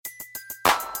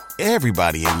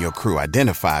Everybody in your crew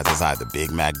identifies as either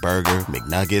Big Mac Burger,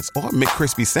 McNuggets, or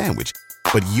McCrispy Sandwich.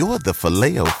 But you're the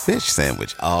Filet-O-Fish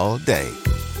Sandwich all day.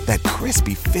 That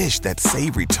crispy fish, that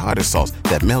savory tartar sauce,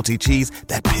 that melty cheese,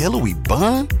 that pillowy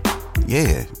bun.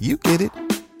 Yeah, you get it.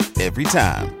 Every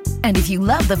time. And if you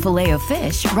love the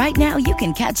Filet-O-Fish, right now you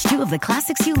can catch two of the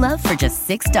classics you love for just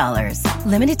 $6.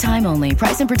 Limited time only.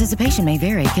 Price and participation may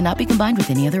vary. Cannot be combined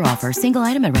with any other offer. Single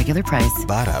item at regular price.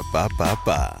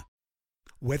 Ba-da-ba-ba-ba.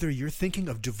 Whether you're thinking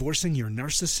of divorcing your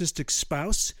narcissistic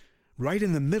spouse, right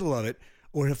in the middle of it,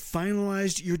 or have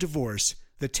finalized your divorce,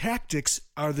 the tactics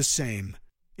are the same.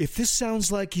 If this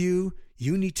sounds like you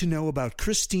need to know about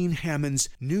Christine Hammond's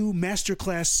new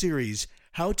masterclass series,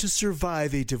 How to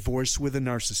Survive a Divorce with a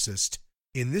Narcissist.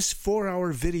 In this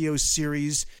 4-hour video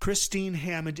series, Christine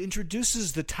Hammond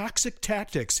introduces the toxic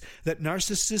tactics that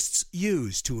narcissists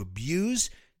use to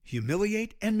abuse,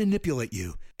 humiliate, and manipulate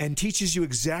you, and teaches you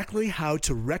exactly how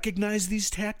to recognize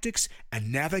these tactics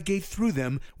and navigate through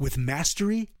them with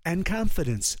mastery and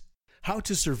confidence. How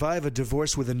to Survive a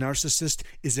Divorce with a Narcissist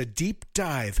is a deep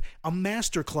dive, a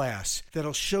masterclass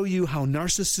that'll show you how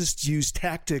narcissists use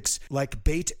tactics like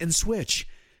bait and switch,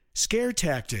 scare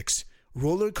tactics,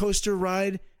 roller coaster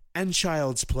ride, and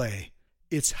child's play.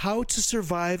 It's How to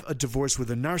Survive a Divorce with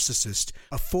a Narcissist,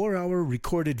 a 4-hour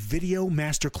recorded video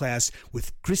masterclass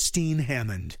with Christine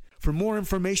Hammond. For more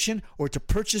information or to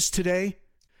purchase today,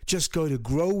 just go to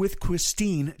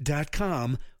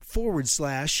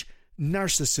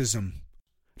growwithchristine.com/narcissism.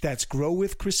 That's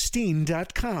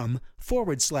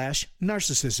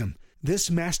growwithchristine.com/narcissism. This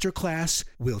masterclass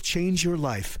will change your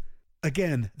life.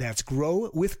 Again, that's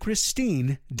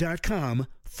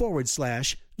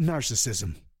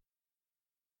growwithchristine.com/narcissism.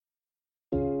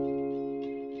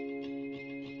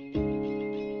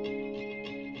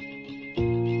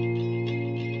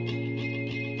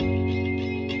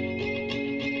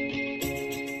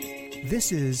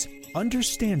 This is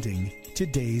Understanding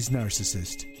Today's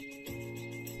Narcissist.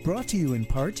 Brought to you in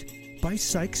part by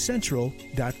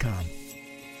PsychCentral.com.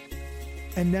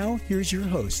 And now here's your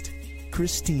host,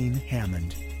 Christine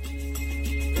Hammond.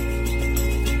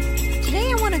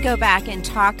 Today I want to go back and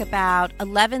talk about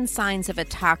 11 signs of a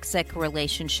toxic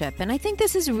relationship. And I think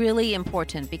this is really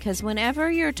important because whenever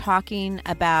you're talking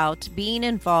about being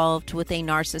involved with a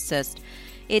narcissist,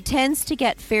 it tends to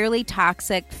get fairly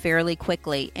toxic fairly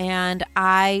quickly. And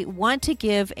I want to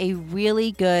give a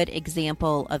really good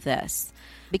example of this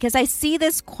because I see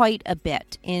this quite a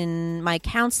bit in my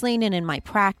counseling and in my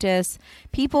practice.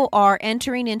 People are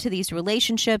entering into these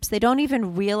relationships. They don't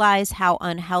even realize how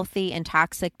unhealthy and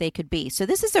toxic they could be. So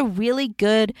this is a really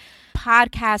good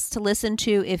podcast to listen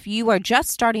to if you are just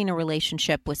starting a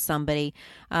relationship with somebody.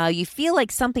 You feel like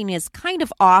something is kind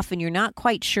of off and you're not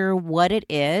quite sure what it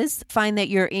is. Find that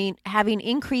you're having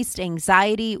increased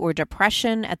anxiety or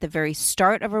depression at the very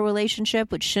start of a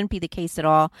relationship, which shouldn't be the case at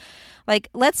all.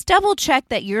 Let's double check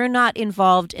that you're not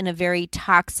involved in a very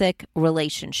toxic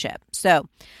relationship. So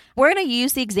we're going to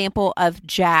use the example of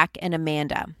Jack and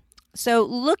Amanda. So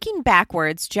looking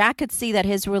backwards, Jack could see that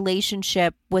his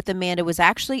relationship with Amanda was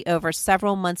actually over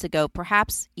several months ago,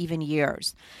 perhaps even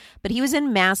years. But he was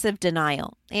in massive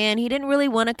denial, and he didn't really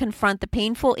want to confront the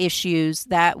painful issues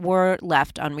that were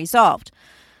left unresolved.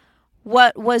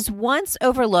 What was once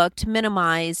overlooked,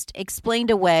 minimized,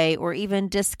 explained away, or even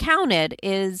discounted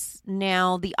is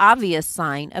now the obvious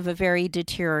sign of a very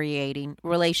deteriorating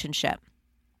relationship.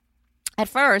 At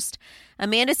first,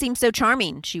 Amanda seemed so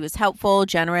charming. She was helpful,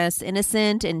 generous,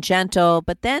 innocent, and gentle,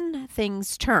 but then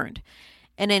things turned,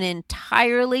 and an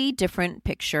entirely different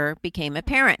picture became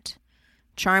apparent.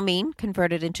 Charming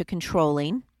converted into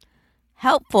controlling,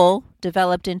 helpful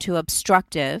developed into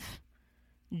obstructive,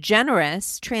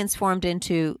 generous transformed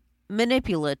into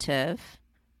manipulative,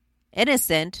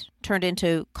 innocent turned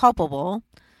into culpable,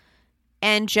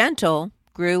 and gentle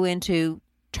grew into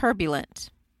turbulent.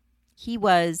 He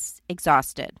was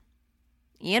exhausted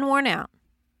and worn out,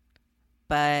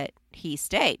 but he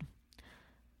stayed.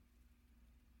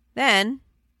 Then,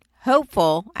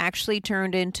 hopeful actually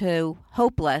turned into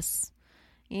hopeless,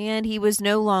 and he was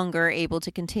no longer able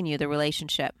to continue the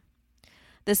relationship.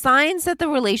 The signs that the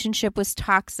relationship was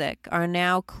toxic are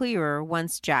now clearer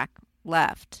once Jack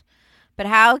left. But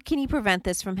how can you prevent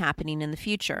this from happening in the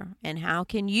future? And how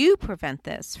can you prevent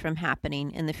this from happening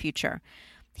in the future?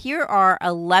 Here are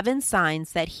 11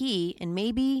 signs that he, and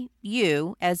maybe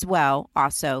you as well,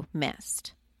 also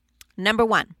missed. Number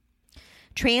 1,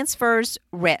 transfers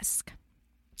risk.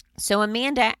 So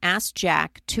Amanda asked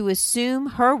Jack to assume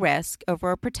her risk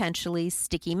over a potentially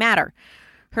sticky matter.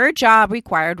 Her job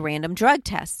required random drug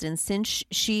tests, and since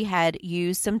she had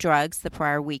used some drugs the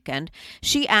prior weekend,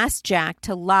 she asked Jack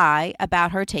to lie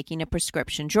about her taking a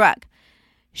prescription drug.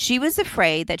 She was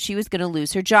afraid that she was going to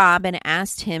lose her job and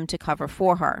asked him to cover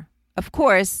for her. Of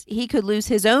course, he could lose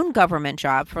his own government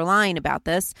job for lying about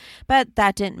this, but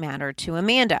that didn't matter to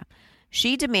Amanda.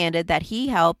 She demanded that he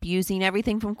help using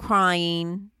everything from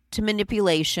crying to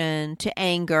manipulation to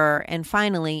anger and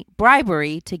finally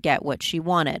bribery to get what she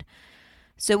wanted.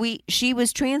 So she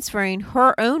was transferring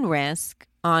her own risk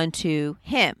onto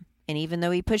him. And even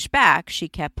though he pushed back, she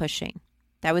kept pushing.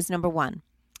 That was number 1.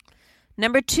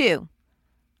 Number 2,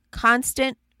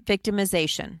 constant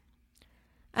victimization.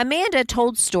 Amanda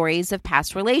told stories of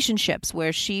past relationships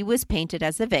where she was painted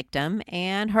as the victim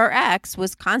and her ex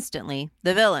was constantly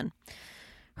the villain.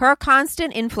 Her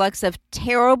constant influx of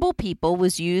terrible people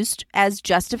was used as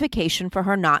justification for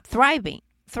her not thriving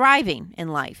in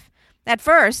life. At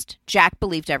first, Jack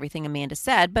believed everything Amanda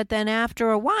said, but then after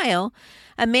a while,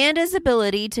 Amanda's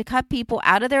ability to cut people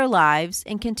out of their lives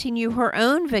and continue her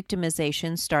own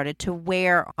victimization started to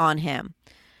wear on him.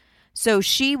 So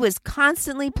she was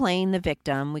constantly playing the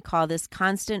victim. We call this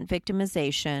constant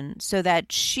victimization, so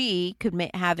that she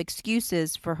could have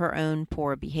excuses for her own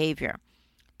poor behavior.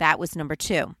 That was number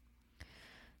 2.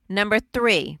 Number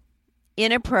 3,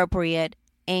 inappropriate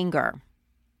anger.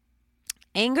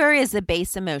 Anger is a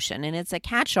base emotion, and it's a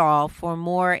catch-all for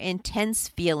more intense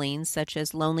feelings such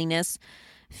as loneliness,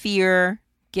 fear,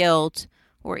 guilt,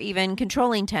 or even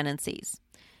controlling tendencies.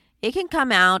 It can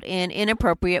come out in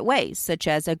inappropriate ways, such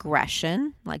as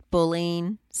aggression, like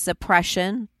bullying,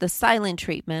 suppression, the silent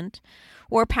treatment,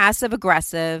 or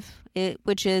passive-aggressive,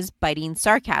 which is biting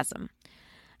sarcasm.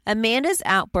 Amanda's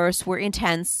outbursts were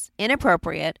intense,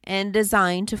 inappropriate, and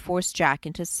designed to force Jack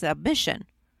into submission.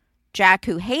 Jack,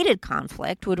 who hated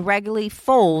conflict, would regularly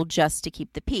fold just to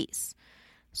keep the peace.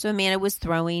 So Amanda was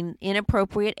throwing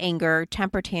inappropriate anger,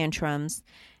 temper tantrums,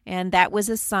 and that was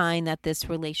a sign that this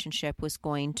relationship was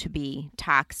going to be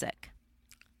toxic.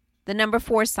 The number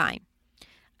 4 sign,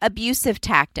 abusive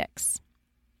tactics.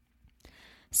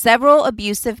 Several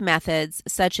abusive methods,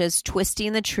 such as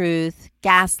twisting the truth,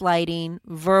 gaslighting,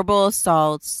 verbal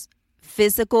assaults,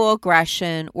 physical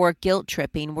aggression, or guilt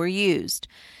tripping, were used.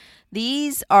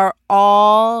 These are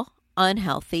all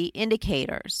unhealthy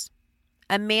indicators.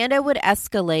 Amanda would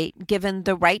escalate given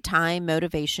the right time,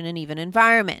 motivation, and even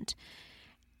environment.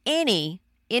 Any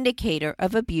indicator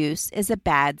of abuse is a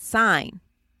bad sign.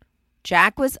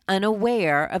 Jack was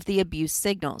unaware of the abuse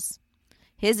signals.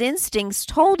 His instincts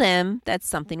told him that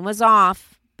something was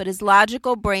off, but his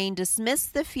logical brain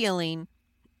dismissed the feeling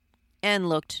and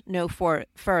looked no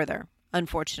further,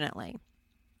 unfortunately.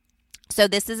 So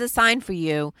this is a sign for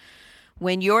you.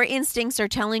 When your instincts are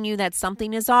telling you that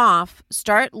something is off,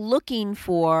 start looking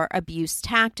for abuse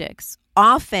tactics.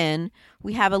 Often,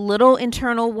 we have a little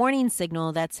internal warning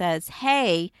signal that says,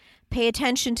 hey, pay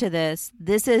attention to this.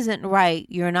 This isn't right.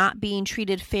 You're not being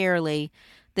treated fairly.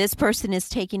 This person is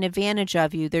taking advantage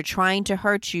of you. They're trying to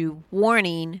hurt you.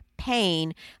 Warning,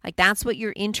 pain. Like that's what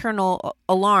your internal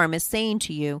alarm is saying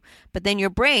to you. But then your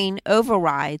brain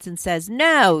overrides and says,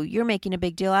 no, you're making a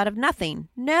big deal out of nothing.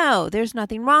 No, there's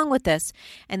nothing wrong with this.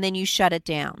 And then you shut it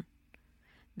down.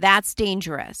 That's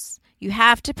dangerous. You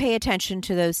have to pay attention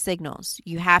to those signals.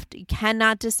 You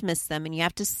cannot dismiss them, and you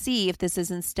have to see if this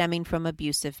isn't stemming from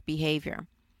abusive behavior.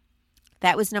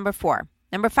 That was number 4.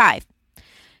 Number 5,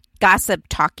 gossip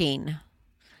talking.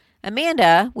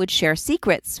 Amanda would share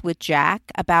secrets with Jack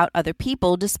about other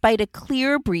people despite a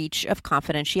clear breach of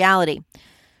confidentiality.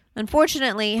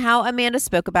 Unfortunately, how Amanda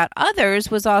spoke about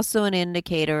others was also an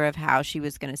indicator of how she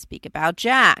was going to speak about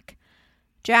Jack.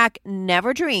 Jack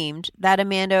never dreamed that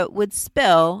Amanda would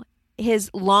spill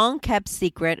his long-kept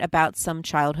secret about some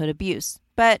childhood abuse,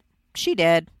 but she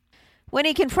did. When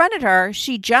he confronted her,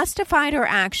 she justified her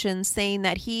actions, saying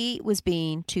that he was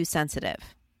being too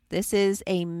sensitive. This is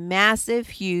a massive,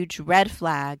 huge red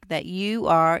flag that you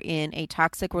are in a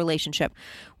toxic relationship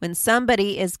when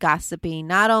somebody is gossiping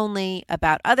not only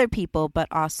about other people, but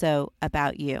also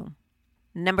about you.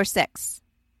 Number 6,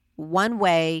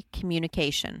 one-way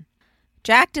communication.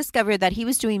 Jack discovered that he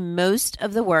was doing most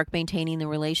of the work maintaining the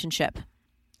relationship.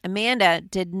 Amanda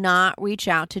did not reach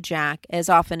out to Jack as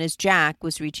often as Jack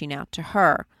was reaching out to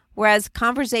her. Whereas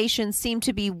conversations seemed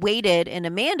to be weighted in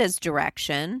Amanda's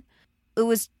direction, it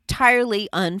was entirely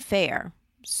unfair.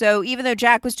 So even though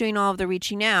Jack was doing all of the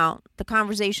reaching out, the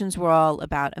conversations were all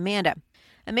about Amanda.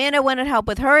 Amanda wanted help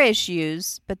with her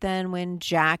issues, but then when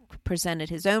Jack presented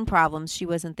his own problems, she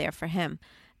wasn't there for him.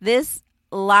 This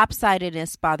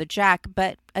lopsidedness bothered Jack,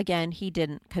 but again, he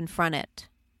didn't confront it.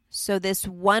 So this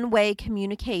one-way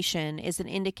communication is an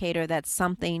indicator that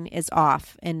something is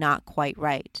off and not quite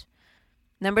right.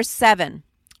 Number 7,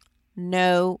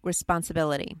 no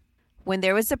responsibility. When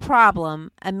there was a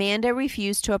problem, Amanda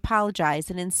refused to apologize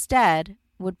and instead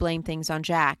would blame things on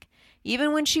Jack.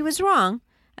 Even when she was wrong,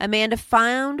 Amanda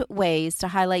found ways to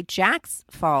highlight Jack's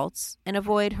faults and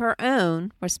avoid her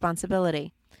own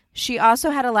responsibility. She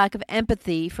also had a lack of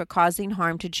empathy for causing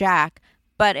harm to Jack,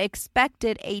 but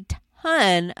expected a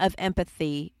ton of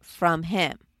empathy from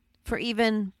him for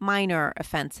even minor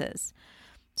offenses.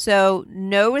 So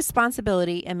no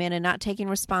responsibility, Amanda not taking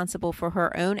responsible for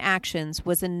her own actions,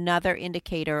 was another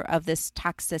indicator of this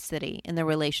toxicity in the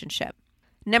relationship.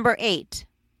 Number 8,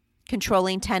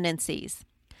 controlling tendencies.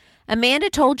 Amanda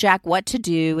told Jack what to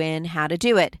do and how to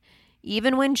do it.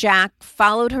 Even when Jack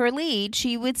followed her lead,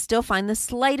 she would still find the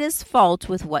slightest fault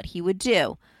with what he would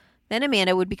do. Then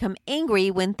Amanda would become angry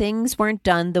when things weren't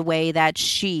done the way that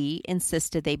she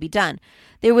insisted they be done.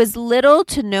 There was little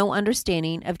to no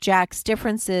understanding of Jack's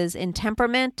differences in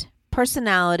temperament,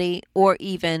 personality, or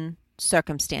even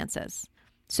circumstances.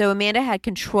 So Amanda had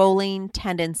controlling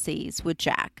tendencies with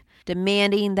Jack,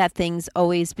 demanding that things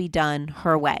always be done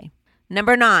her way.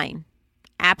 Number 9,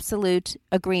 absolute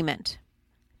agreement.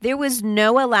 There was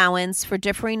no allowance for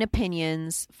differing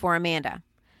opinions for Amanda.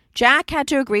 Jack had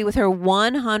to agree with her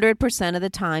 100% of the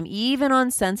time, even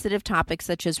on sensitive topics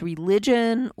such as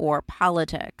religion or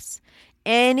politics.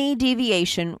 Any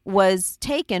deviation was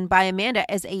taken by Amanda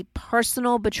as a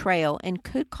personal betrayal and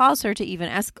could cause her to even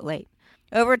escalate.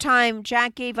 Over time,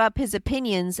 Jack gave up his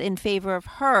opinions in favor of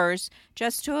hers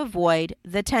just to avoid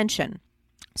the tension.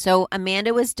 So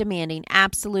Amanda was demanding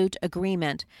absolute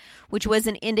agreement, which was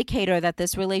an indicator that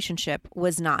this relationship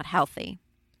was not healthy.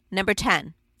 Number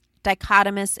 10,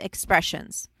 dichotomous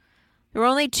expressions. There were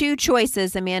only 2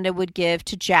 choices Amanda would give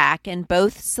to Jack, and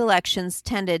both selections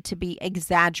tended to be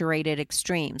exaggerated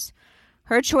extremes.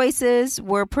 Her choices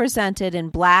were presented in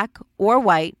black or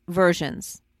white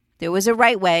versions. There was a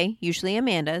right way, usually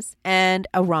Amanda's, and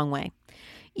a wrong way.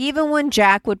 Even when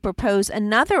Jack would propose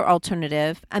another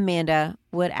alternative, Amanda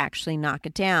would actually knock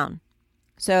it down.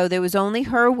 So there was only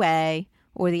her way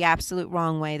or the absolute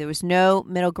wrong way. There was no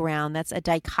middle ground. That's a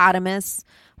dichotomous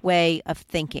way of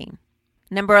thinking.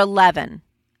 Number 11,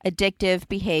 addictive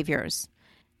behaviors.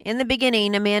 In the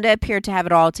beginning, Amanda appeared to have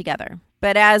it all together.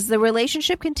 But as the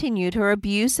relationship continued, her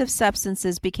abuse of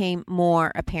substances became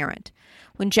more apparent.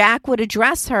 When Jack would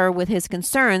address her with his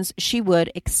concerns, she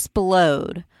would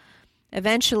explode.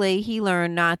 Eventually, he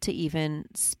learned not to even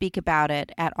speak about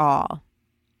it at all.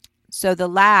 So the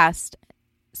last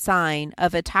sign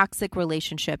of a toxic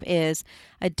relationship is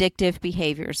addictive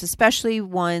behaviors, especially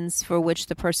ones for which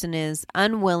the person is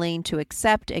unwilling to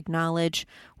accept, acknowledge,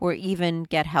 or even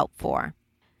get help for.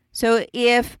 So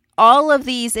if all of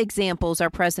these examples are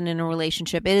present in a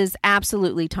relationship, it is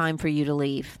absolutely time for you to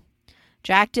leave.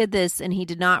 Jack did this and he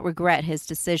did not regret his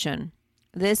decision.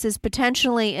 This is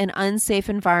potentially an unsafe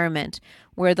environment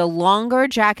where the longer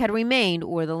Jack had remained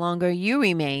or the longer you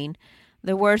remain,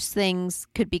 the worse things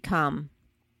could become.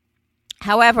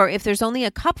 However, if there's only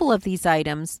a couple of these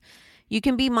items, you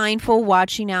can be mindful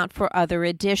watching out for other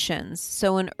additions.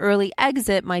 So an early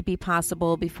exit might be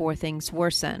possible before things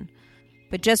worsen.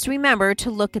 But just remember to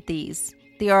look at these.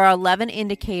 There are 11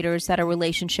 indicators that a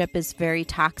relationship is very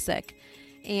toxic.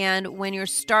 And when you're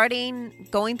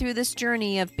going through this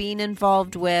journey of being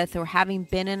involved with or having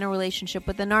been in a relationship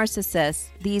with a narcissist,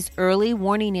 these early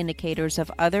warning indicators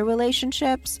of other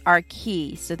relationships are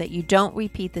key so that you don't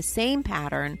repeat the same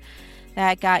pattern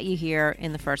that got you here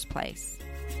in the first place.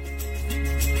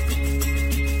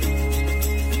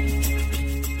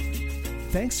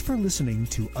 Thanks for listening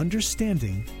to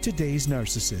Understanding Today's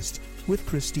Narcissist with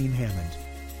Christine Hammond.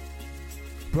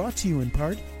 Brought to you in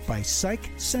part by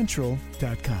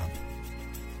PsychCentral.com.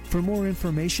 For more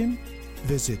information,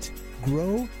 visit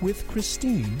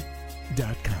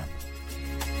GrowWithChristine.com.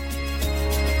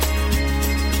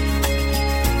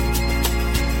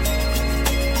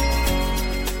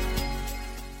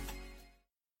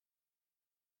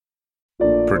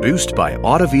 Produced by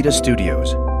Audavita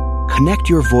Studios. Connect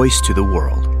your voice to the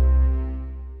world.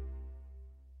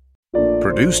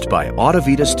 Produced by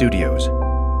Audavita Studios.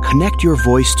 Connect your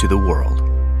voice to the world.